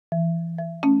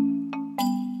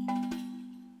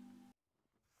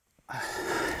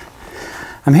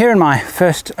I'm here on my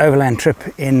first overland trip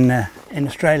in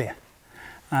Australia.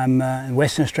 I'm in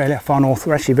Western Australia, far north.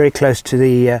 We're actually very close to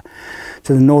the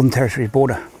Northern Territory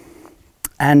border.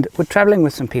 And we're travelling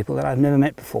with some people that I've never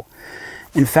met before.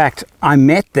 In fact, I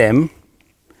met them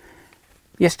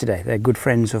yesterday. They're good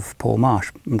friends of Paul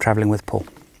Marsh. I'm travelling with Paul.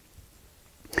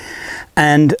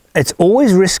 And it's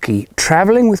always risky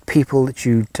travelling with people that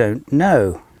you don't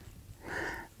know.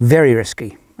 Very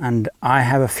risky. And I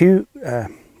have a few,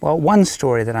 one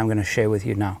story that I'm going to share with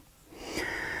you now.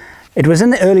 It was in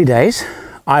the early days.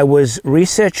 I was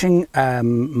researching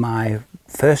my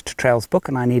first trails book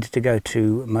and I needed to go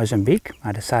to Mozambique.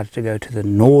 I decided to go to the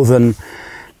northern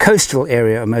coastal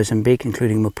area of Mozambique,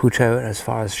 including Maputo as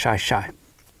far as Xai-Xai.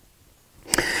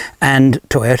 And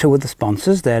Toyota were the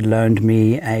sponsors. They had loaned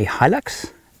me a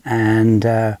Hilux and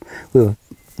we were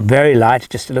very light,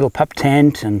 just a little pup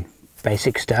tent and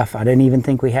basic stuff. I don't even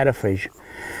think we had a fridge.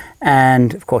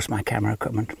 And of course my camera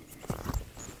equipment.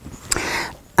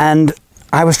 And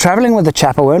I was traveling with a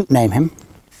chap, I won't name him,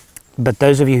 but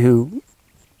those of you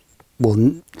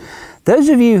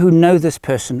who know this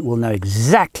person will know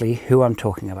exactly who I'm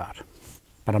talking about,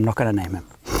 but I'm not going to name him.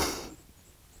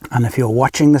 And if you're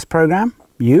watching this program,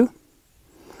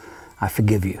 I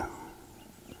forgive you.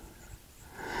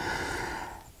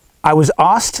 I was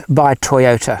asked by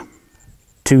Toyota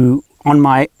on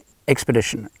my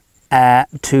expedition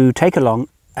to take along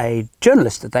a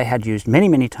journalist that they had used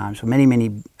many times for many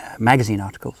magazine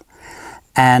articles,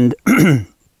 and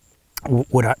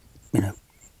would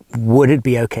it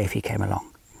be okay if he came along?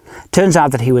 Turns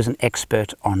out that he was an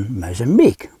expert on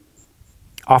Mozambique.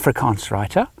 Afrikaans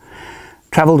writer,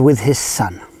 travelled with his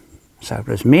son. So it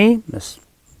was me, this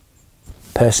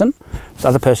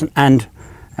other person, and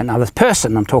another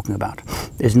person I'm talking about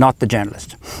is not the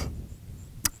journalist.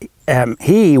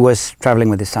 He was travelling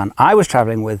with his son. I was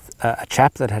travelling with a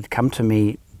chap that had come to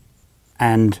me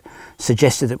and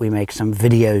suggested that we make some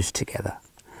videos together,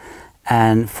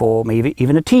 and for maybe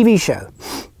even a TV show.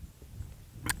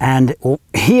 And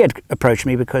he had approached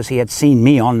me because he had seen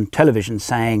me on television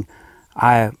saying,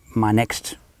 my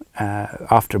next,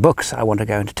 after books, I want to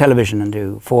go into television and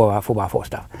do 4x4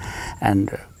 stuff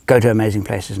and go to amazing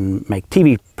places and make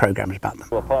TV programs about them.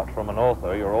 Well, apart from an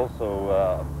author, you're also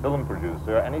a film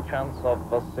producer. Any chance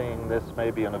of us seeing this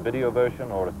maybe in a video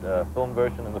version or a film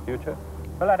version in the future?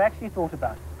 Well, I'd actually thought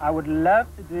about it. I would love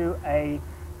to do a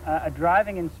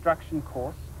driving instruction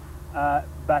course,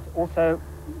 but also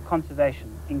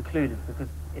conservation included, because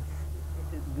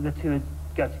the two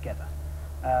go together.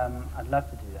 I'd love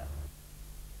to do that.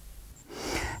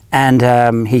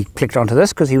 And he clicked onto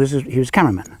this because he was a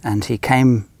cameraman, and he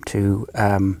came to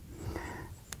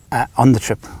on the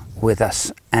trip with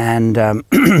us, and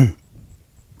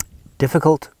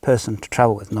difficult person to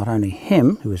travel with. Not only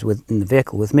him, who was in the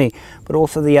vehicle with me, but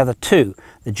also the other two,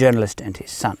 the journalist and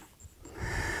his son.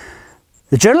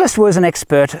 The journalist was an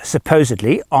expert,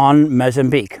 supposedly, on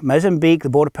Mozambique. Mozambique, the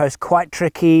border post, quite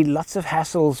tricky, lots of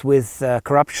hassles with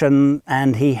corruption,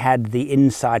 and he had the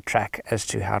inside track as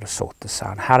to how to sort this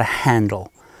out, how to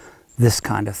handle this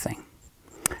kind of thing.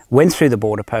 Went through the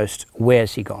border post.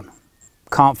 Where's he gone?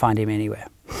 Can't find him anywhere.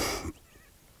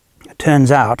 It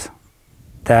turns out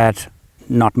that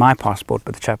not my passport,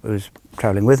 but the chap who was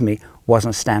traveling with me,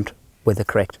 wasn't stamped with the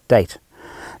correct date.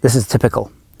 This is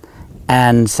typical.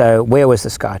 And so where was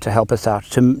this guy to help us out,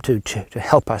 to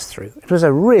help us through? It was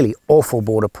a really awful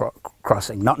border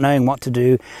crossing, not knowing what to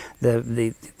do.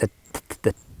 The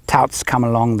touts come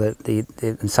along,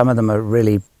 and some of them are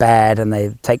really bad, and they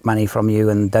take money from you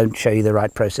and don't show you the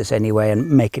right process anyway and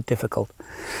make it difficult.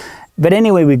 But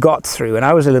anyway, we got through, and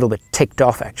I was a little bit ticked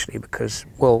off actually because,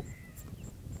 well,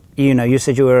 you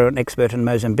said you were an expert in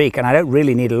Mozambique, and I don't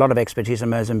really need a lot of expertise in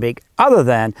Mozambique other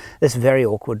than this very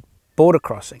awkward border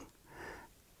crossing.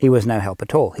 He was no help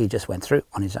at all. He just went through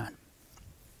on his own.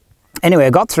 Anyway, I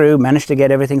got through, managed to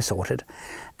get everything sorted,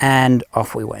 and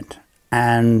off we went.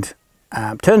 And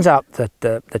turns out that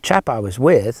the chap I was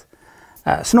with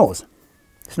snores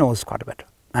quite a bit.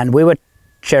 And we were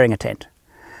sharing a tent.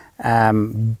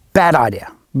 Bad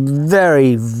idea.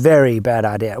 Very bad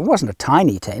idea. It wasn't a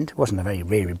tiny tent. It wasn't a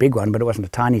very big one, but it wasn't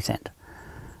a tiny tent.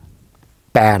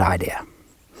 Bad idea.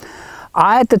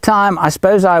 At the time, I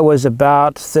suppose I was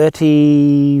about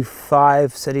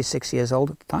 35, 36 years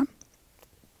old at the time.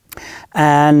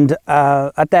 And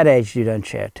at that age, you don't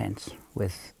share tents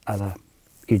with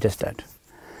you just don't.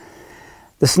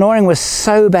 The snoring was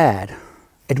so bad,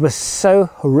 it was so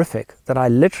horrific that I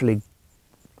literally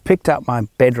picked up my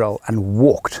bedroll and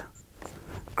walked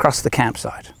across the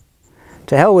campsite.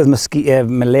 To hell with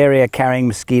malaria carrying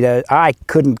mosquitoes. I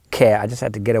couldn't care. I just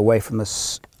had to get away from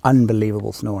this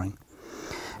unbelievable snoring.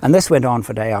 And this went on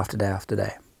for day after day after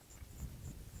day.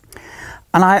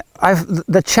 And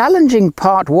the challenging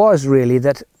part was really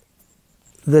that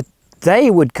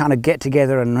they would kind of get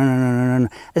together and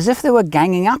as if they were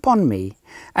ganging up on me.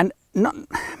 And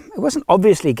it wasn't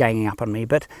obviously ganging up on me,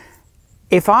 but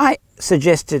if I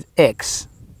suggested X,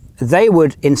 they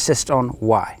would insist on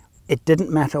Y. It didn't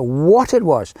matter what it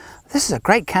was. This is a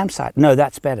great campsite. No,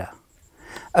 that's better.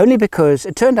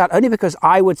 It turned out only because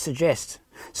I would suggest.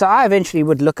 So I eventually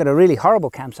would look at a really horrible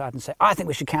campsite and say, I think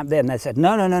we should camp there. And they said,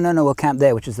 no, we'll camp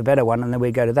there, which is the better one. And then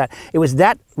we'd go to that. It was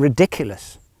that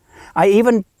ridiculous. I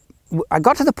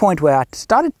got to the point where I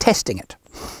started testing it.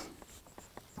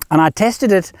 And I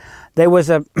tested it. There was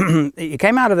you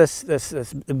came out of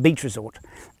this beach resort,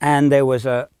 and there was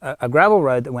a gravel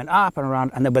road that went up and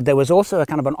around, but there was also a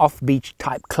kind of an off-beach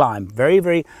type climb, very,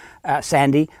 very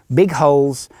sandy, big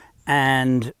holes,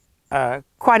 and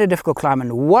quite a difficult climb.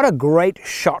 And what a great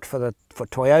shot for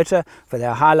Toyota, for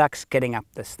their Hilux, getting up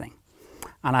this thing.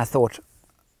 And I thought,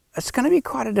 it's going to be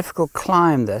quite a difficult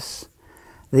climb, this.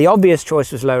 The obvious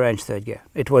choice was low-range third gear.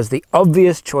 It was the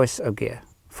obvious choice of gear.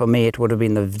 For me, it would have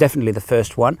been definitely the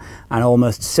first one, and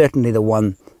almost certainly the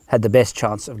one had the best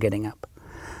chance of getting up.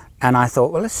 And I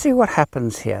thought, well, let's see what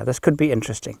happens here. This could be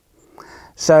interesting.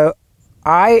 So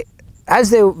there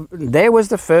was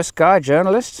the first guy,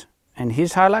 journalist, in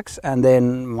his Hilux, and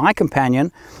then my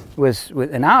companion was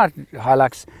in our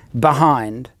Hilux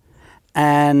behind.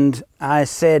 And I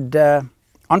said,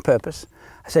 on purpose,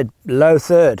 I said, low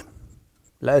third.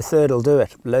 Low third will do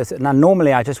it. Low third. Now,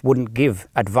 normally I just wouldn't give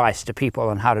advice to people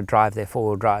on how to drive their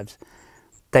four-wheel drives.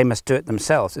 They must do it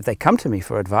themselves. If they come to me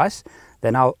for advice,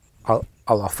 then I'll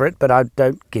offer it, but I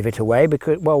don't give it away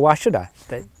because, well, why should I?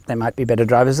 They might be better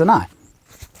drivers than I.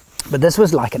 But this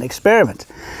was like an experiment.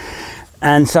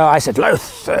 And so I said, low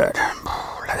third,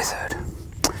 low third.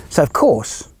 So, of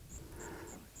course,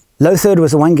 low third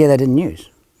was the one gear they didn't use.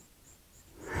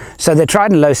 So they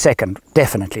tried in low second,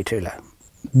 definitely too low.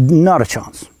 Not a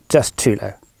chance, just too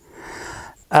low.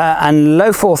 And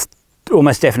low fourth,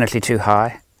 almost definitely too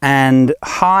high. And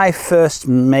high first,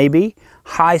 maybe.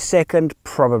 High second,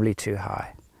 probably too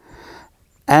high.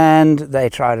 And they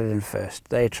tried it in first.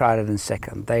 They tried it in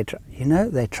second. They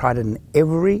tried it in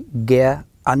every gear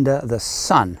under the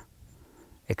sun,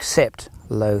 except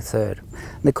low third.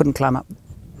 And they couldn't climb up.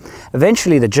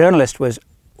 Eventually, the journalist was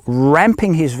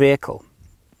ramping his vehicle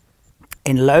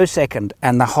in low second,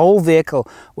 and the whole vehicle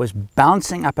was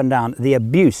bouncing up and down. The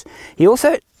abuse. He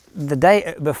also, the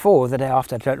day before, the day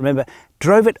after, I don't remember,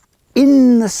 drove it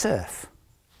in the surf.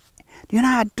 Do you know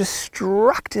how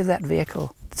destructive that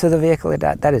vehicle, to the vehicle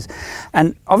that is?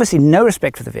 And obviously no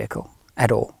respect for the vehicle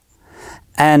at all.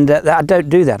 And I don't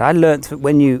do that. I learned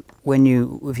that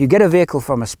if you get a vehicle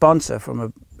from a sponsor,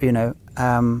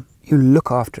 you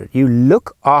look after it. You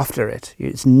look after it.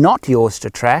 It's not yours to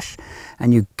trash,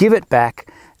 and you give it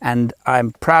back. And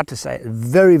I'm proud to say,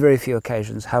 very, very few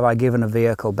occasions have I given a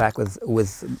vehicle back with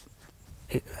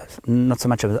not so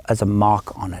much as a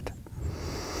mark on it.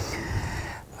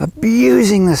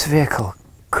 Abusing this vehicle,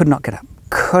 could not get up,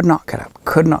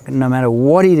 no matter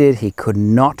what he did, he could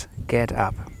not get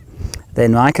up.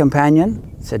 Then my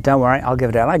companion said, don't worry, I'll give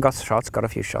it out. I got a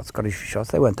few shots.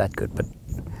 They weren't that good, but,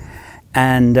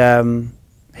 and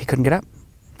he couldn't get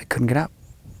up.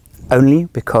 Only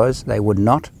because they would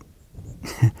not.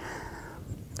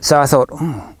 So I thought,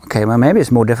 oh, okay, well, maybe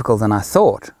it's more difficult than I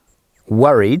thought.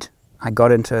 Worried, I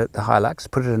got into the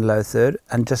Hilux, put it in low third,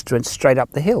 and just went straight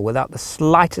up the hill without the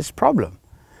slightest problem.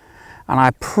 And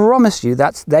I promise you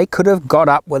they could have got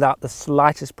up without the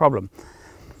slightest problem.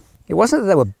 It wasn't that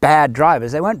they were bad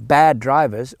drivers. They weren't bad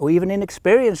drivers or even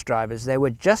inexperienced drivers. They were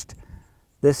just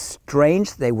this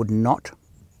strange, they would not,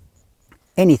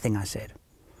 anything I said,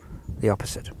 the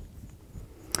opposite.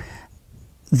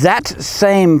 That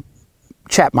same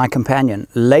chap, my companion,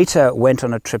 later went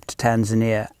on a trip to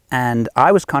Tanzania, and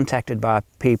I was contacted by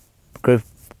a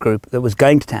group that was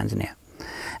going to Tanzania,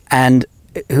 and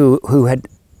who had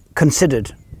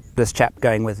considered this chap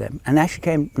going with them, and actually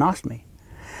came and asked me.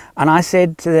 And I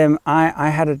said to them,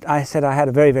 I said I had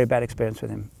a very, very bad experience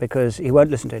with him, because he won't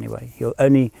listen to anybody.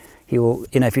 He will,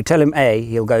 if you tell him A,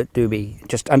 he'll go do B.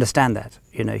 Just understand that,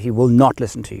 he will not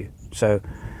listen to you. So,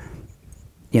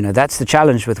 that's the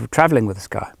challenge with traveling with this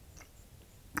guy.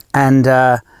 And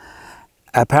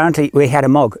apparently we had a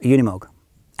Unimog,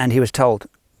 and he was told,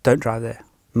 don't drive there,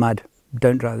 mud,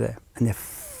 don't drive there. And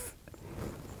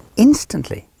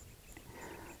instantly,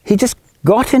 he just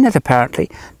got in it apparently,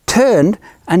 turned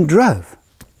and drove,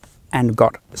 and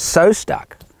got so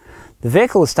stuck. The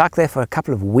vehicle was stuck there for a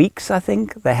couple of weeks, I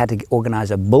think. They had to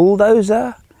organize a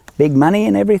bulldozer, big money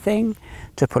and everything,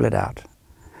 to pull it out.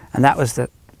 And that was the,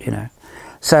 you know,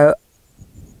 so,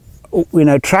 you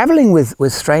know, traveling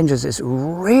with strangers is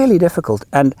really difficult.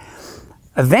 And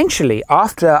eventually,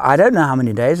 after I don't know how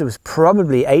many days, it was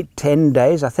probably 8-10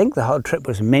 days. I think the whole trip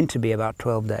was meant to be about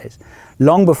 12 days.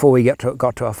 Long before we got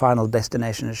to our final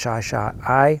destination at Shai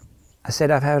Shai, I said,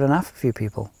 I've had enough of you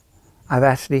people. I've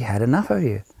actually had enough of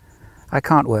you. I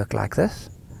can't work like this.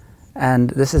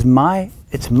 And this is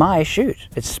it's my shoot.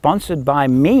 It's sponsored by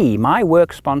me. My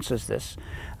work sponsors this.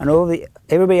 And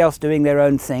everybody else doing their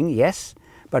own thing, yes.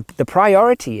 But the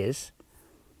priority is,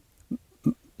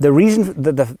 the reason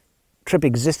that the trip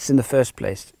exists in the first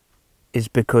place is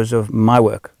because of my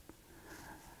work.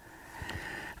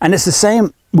 And it's the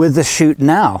same with the shoot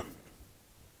now.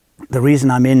 The reason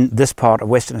I'm in this part of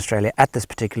Western Australia at this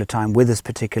particular time with this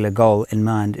particular goal in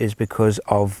mind is because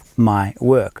of my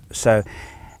work. So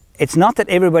it's not that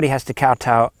everybody has to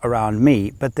kowtow around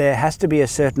me, but there has to be a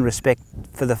certain respect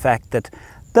for the fact that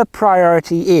the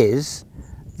priority is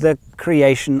the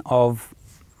creation of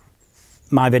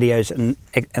my videos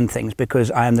and things,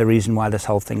 because I am the reason why this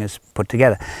whole thing is put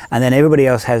together. And then everybody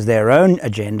else has their own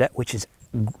agenda, which is,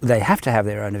 they have to have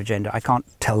their own agenda. I can't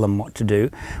tell them what to do,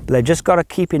 but they've just got to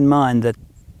keep in mind that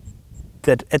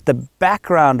at the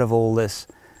background of all this,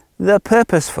 the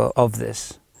purpose of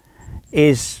this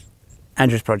is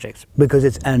Andrew's projects, because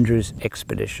it's Andrew's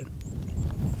expedition.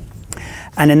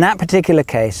 And in that particular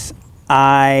case,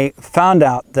 I found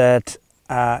out that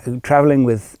traveling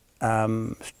with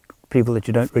people that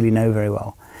you don't really know very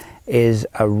well is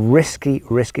a risky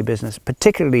business,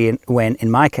 particularly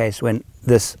in my case, when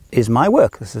this is my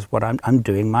work. This is what I'm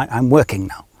doing. I'm working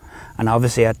now, and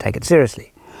obviously I take it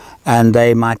seriously. And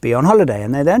they might be on holiday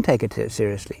and they don't take it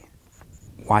seriously.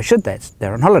 Why should they?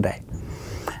 They're on holiday,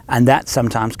 and that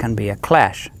sometimes can be a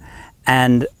clash.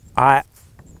 And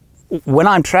when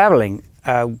I'm traveling,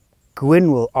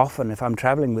 Gwyn will often, if I'm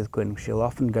traveling with Gwyn, she'll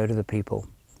often go to the people,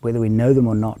 whether we know them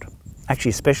or not.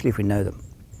 Actually, especially if we know them,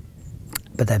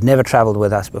 but they've never traveled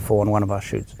with us before on one of our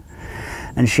shoots.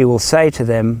 And she will say to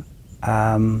them,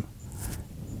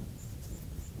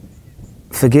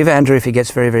 forgive Andrew if he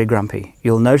gets very, very grumpy.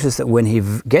 You'll notice that when he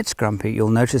gets grumpy, you'll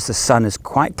notice the sun is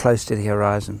quite close to the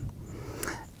horizon.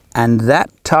 And that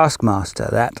taskmaster,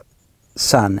 that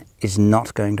sun, is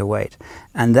not going to wait.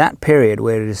 And that period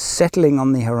where it is settling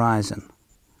on the horizon,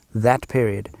 that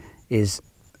period is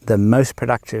the most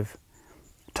productive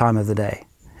time of the day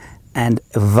and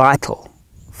vital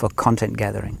for content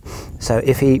gathering. So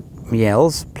if he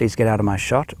yells, please get out of my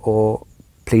shot, or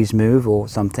please move, or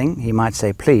something, he might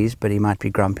say please, but he might be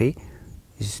grumpy.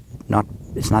 It's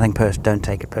nothing don't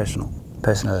take it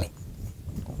personally.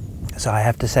 So I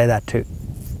have to say that to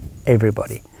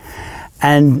everybody.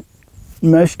 And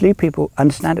mostly people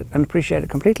understand it and appreciate it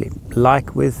completely.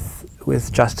 Like with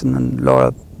Justin and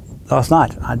Laura last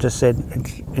night, I just said,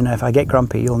 you know, if I get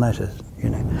grumpy, you'll notice. You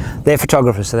know, they're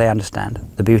photographers, so they understand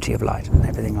the beauty of light and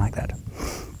everything like that.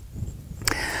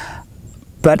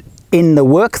 But in the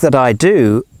work that I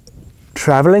do,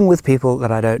 traveling with people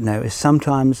that I don't know is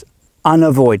sometimes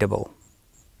unavoidable.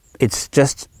 It's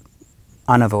just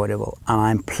unavoidable. And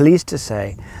I'm pleased to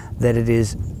say that it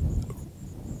is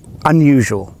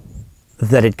unusual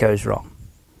that it goes wrong.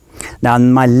 Now,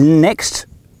 in my next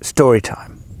story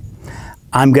time,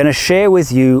 I'm going to share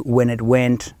with you when it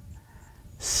went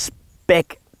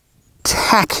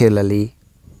spectacularly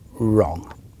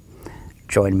wrong.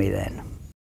 Join me then.